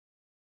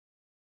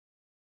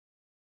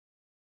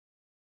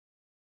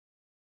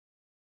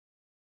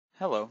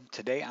Hello,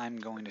 today I'm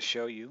going to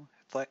show you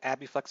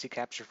ABBYY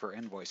FlexiCapture for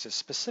invoices.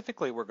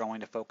 Specifically, we're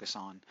going to focus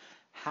on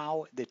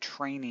how the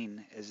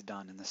training is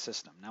done in the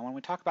system. Now, when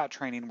we talk about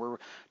training, we're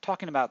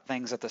talking about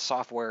things that the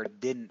software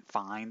didn't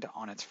find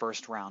on its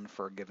first round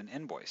for a given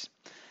invoice.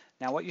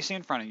 Now, what you see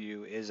in front of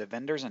you is a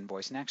vendor's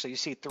invoice, and actually you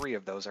see 3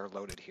 of those are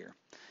loaded here.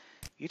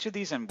 Each of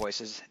these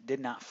invoices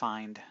did not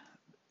find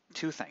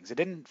 2 things. It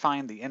didn't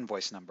find the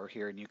invoice number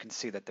here, and you can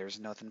see that there's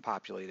nothing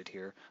populated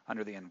here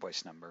under the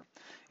invoice number.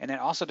 And it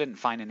also didn't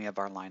find any of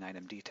our line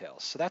item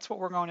details. So that's what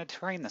we're going to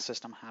train the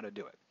system how to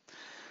do it.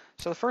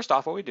 So the first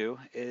off, what we do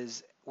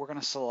is we're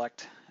going to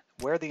select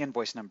where the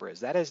invoice number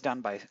is. That is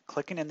done by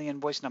clicking in the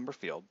invoice number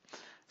field,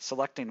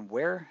 selecting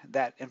where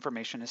that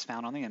information is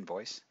found on the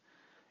invoice,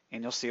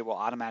 and you'll see it will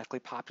automatically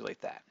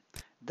populate that.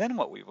 Then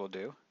what we will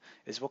do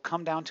is we'll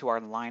come down to our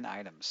line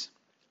items.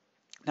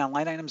 Now,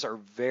 line items are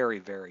very,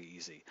 very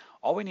easy.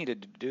 All we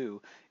needed to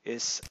do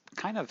is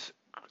kind of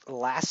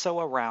lasso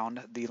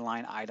around the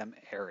line item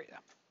area.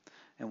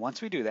 And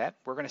once we do that,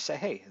 we're going to say,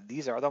 hey,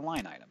 these are the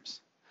line items.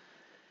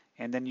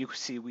 And then you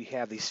see we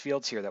have these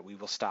fields here that we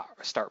will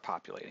start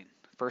populating.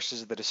 First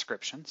is the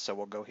description. So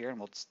we'll go here and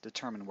we'll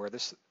determine where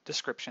this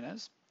description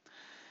is.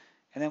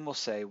 And then we'll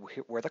say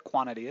where the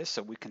quantity is.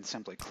 So we can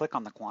simply click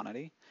on the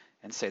quantity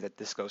and say that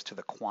this goes to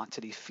the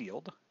quantity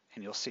field.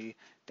 And you'll see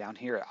down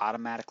here it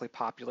automatically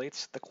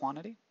populates the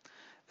quantity.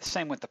 The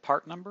same with the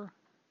part number,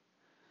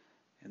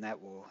 and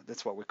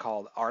that's what we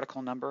call the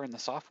article number in the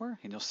software,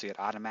 and you'll see it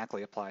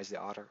automatically applies the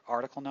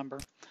article number.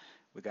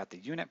 We got the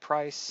unit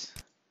price,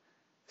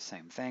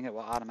 same thing, it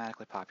will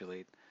automatically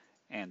populate,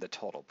 and the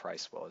total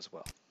price will as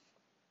well.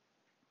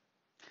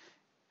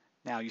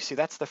 Now you see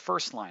that's the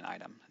first line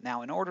item.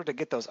 Now in order to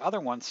get those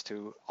other ones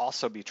to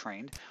also be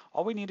trained,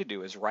 all we need to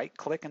do is right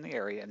click in the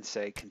area and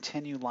say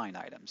continue line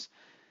items.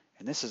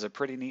 And this is a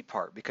pretty neat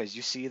part because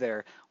you see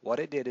there what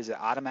it did is it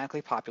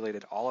automatically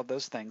populated all of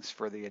those things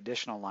for the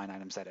additional line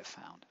items that it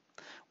found.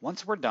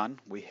 Once we're done,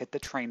 we hit the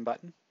train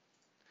button.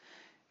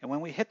 And when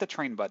we hit the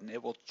train button,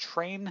 it will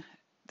train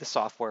the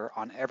software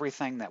on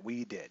everything that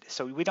we did.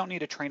 So we don't need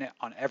to train it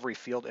on every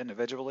field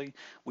individually.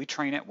 We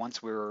train it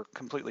once we're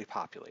completely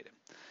populated.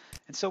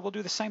 And so we'll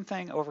do the same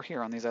thing over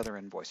here on these other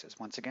invoices.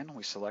 Once again,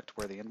 we select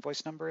where the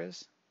invoice number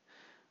is.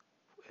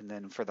 And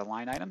then for the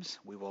line items,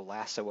 we will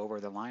lasso over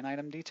the line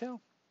item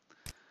detail.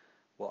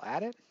 We'll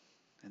add it,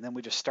 and then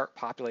we just start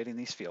populating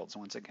these fields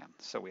once again.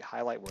 So we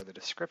highlight where the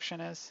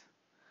description is,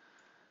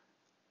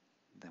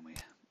 then we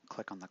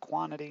click on the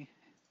quantity,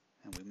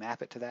 and we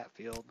map it to that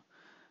field,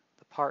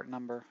 the part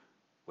number,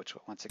 which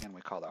once again we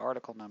call the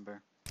article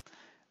number,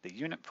 the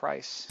unit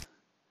price,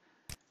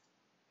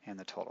 and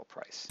the total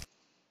price.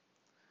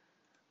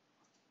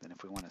 Then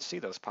if we want to see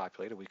those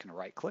populated, we can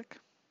right click,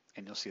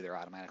 and you'll see they're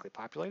automatically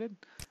populated.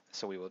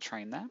 So we will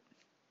train that.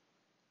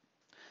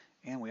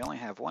 And we only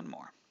have one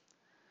more.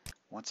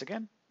 Once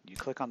again, you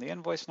click on the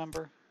invoice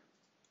number,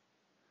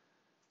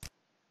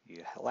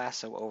 you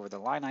lasso over the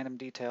line item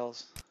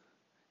details,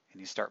 and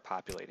you start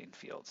populating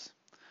fields.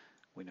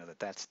 We know that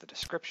that's the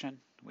description,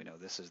 we know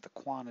this is the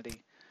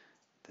quantity,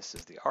 this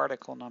is the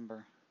article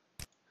number,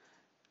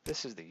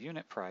 this is the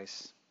unit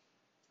price,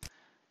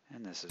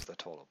 and this is the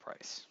total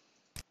price.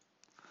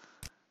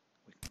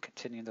 We can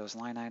continue those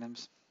line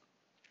items,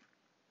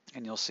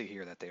 and you'll see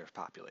here that they are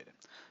populated.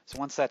 So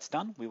once that's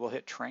done, we will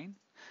hit train.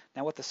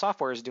 Now what the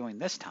software is doing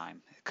this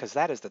time, because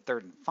that is the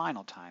third and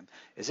final time,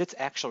 is it's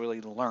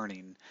actually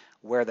learning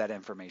where that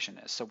information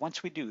is. So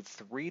once we do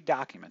 3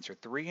 documents or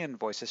 3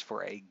 invoices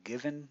for a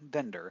given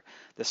vendor,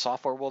 the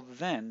software will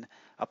then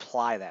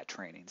apply that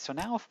training. So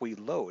now if we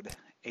load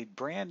a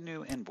brand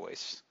new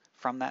invoice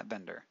from that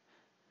vendor,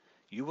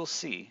 you will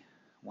see,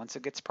 once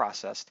it gets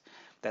processed,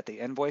 that the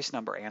invoice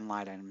number and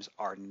line items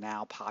are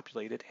now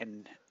populated,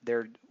 and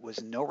there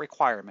was no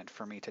requirement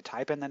for me to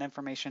type in that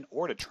information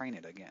or to train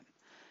it again.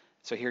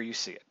 So here you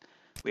see it.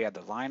 We have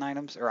the line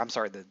items, or I'm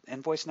sorry, the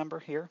invoice number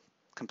here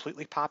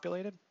completely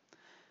populated,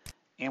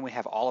 and we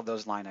have all of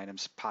those line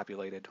items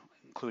populated,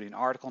 including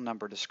article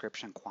number,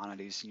 description,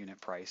 quantities, unit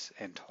price,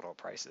 and total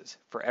prices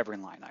for every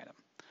line item.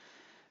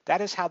 That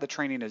is how the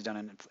training is done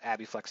in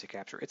ABBYY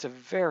FlexiCapture. It's a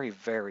very,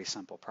 very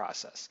simple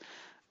process.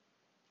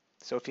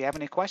 So if you have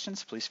any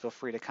questions, please feel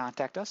free to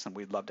contact us, and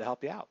we'd love to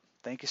help you out.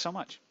 Thank you so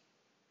much.